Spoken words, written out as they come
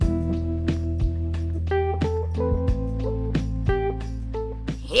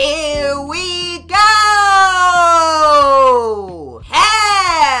here we go!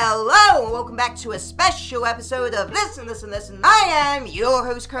 Hello, and welcome back to a special episode of Listen, Listen, Listen. I am your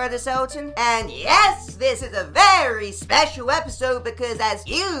host, Curtis Elton, and yes, this is a very special episode because as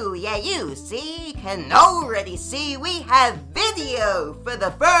you can already see, we have video for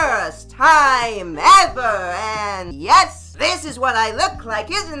the first time ever, and yes, this is what I look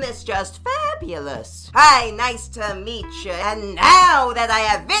like. Isn't this just fabulous? Hi, nice to meet you. And now that I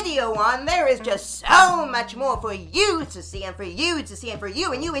have video on, there is just so much more for you to see, and for you to see, and for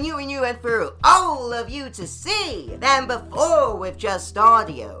you, and you, and you, and you, and for all of you to see than before with just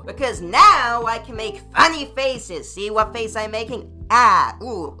audio. Because now I can make funny faces. See what face I'm making?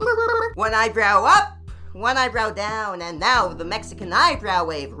 Ooh. One eyebrow up, one eyebrow down, and now the Mexican eyebrow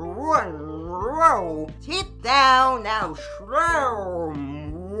wave. Teeth down, now shroom.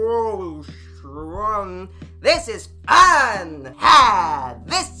 This is fun!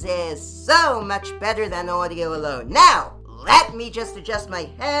 This is so much better than audio alone. Now, let me just adjust my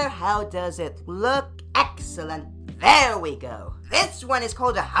hair. How does it look? Excellent. There we go. This one is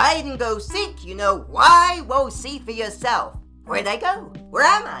called a hide and go seek. You know why? Well, see for yourself. Where'd I go? Where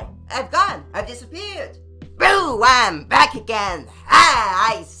am I? I've gone. I've disappeared. Boo! I'm back again.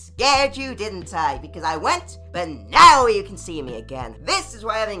 I scared you, didn't I? Because I went, but now you can see me again. This is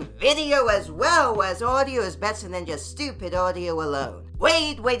why having video as well as audio is better than just stupid audio alone.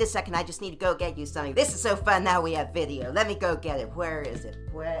 Wait a second, I just need to go get you something. This is so fun, now we have video. Let me go get it. Where is it?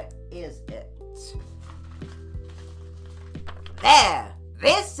 Where is it? There!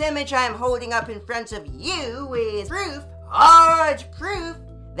 This image I'm holding up in front of you is proof, hard proof,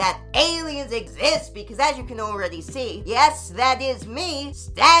 that aliens exist, because as you can already see, yes, that is me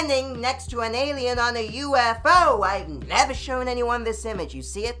standing next to an alien on a UFO. I've never shown anyone this image. You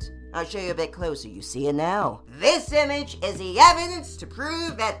see it? I'll show you a bit closer. You see it now. This image is the evidence to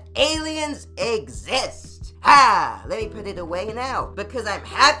prove that aliens exist. Let me put it away now, because I'm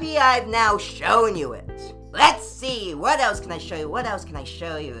happy I've now shown you it. Let's see, what else can I show you? What else can I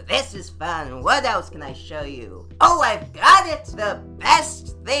show you? This is fun. What else can I show you? Oh, I've got it! The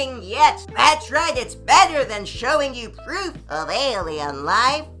best thing yet. That's right, it's better than showing you proof of alien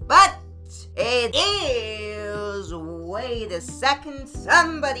life, but it is... Wait a second,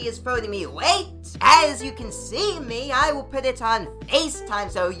 somebody is phoning me. Wait, as you can see me, I will put it on FaceTime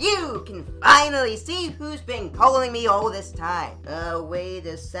so you can finally see who's been calling me all this time. Wait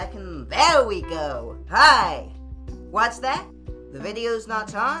a second, there we go. Hi, what's that? The video's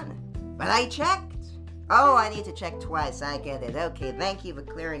not on, but I checked. Oh, I need to check twice, I get it. Okay, thank you for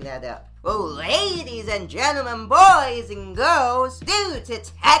clearing that up. Well, ladies and gentlemen, boys and girls, due to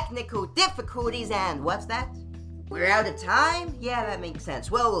technical difficulties and what's that? We're out of time? Yeah, that makes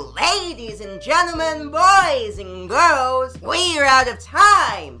sense. Well, ladies and gentlemen, boys and girls, we're out of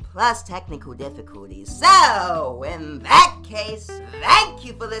time, plus technical difficulties. So, in that case, thank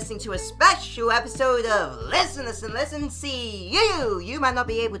you for listening to a special episode of Listen, Listen, Listen. See you. You might not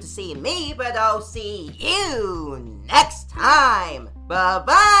be able to see me, but I'll see you next time.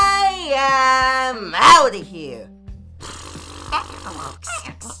 Bye-bye. I'm out of here.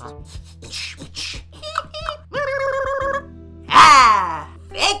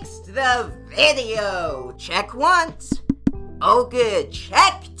 Fixed the video. Check once. Oh good,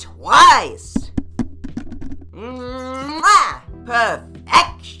 check twice.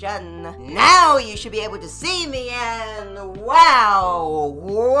 Perfection. Now you should be able to see me and wow,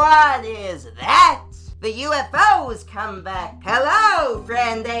 what is that? The UFOs come back. Hello,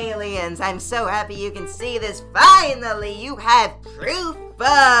 friend aliens. I'm so happy you can see this. Finally, you have proof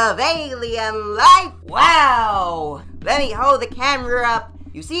of alien life. Wow. Let me hold the camera up.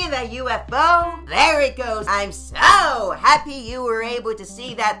 You see that UFO? There it goes. I'm so happy you were able to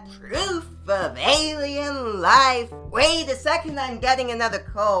see that proof of alien life. Wait a second, I'm getting another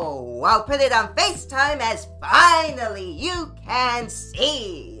call. I'll put it on FaceTime as finally you can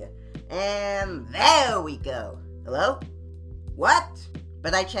see. And there we go. Hello? What?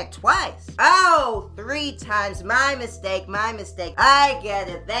 But I checked twice. Oh, 3 times. My mistake. I get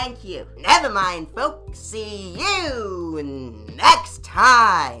it. Thank you. Never mind, folks. See you next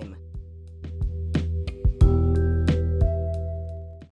time.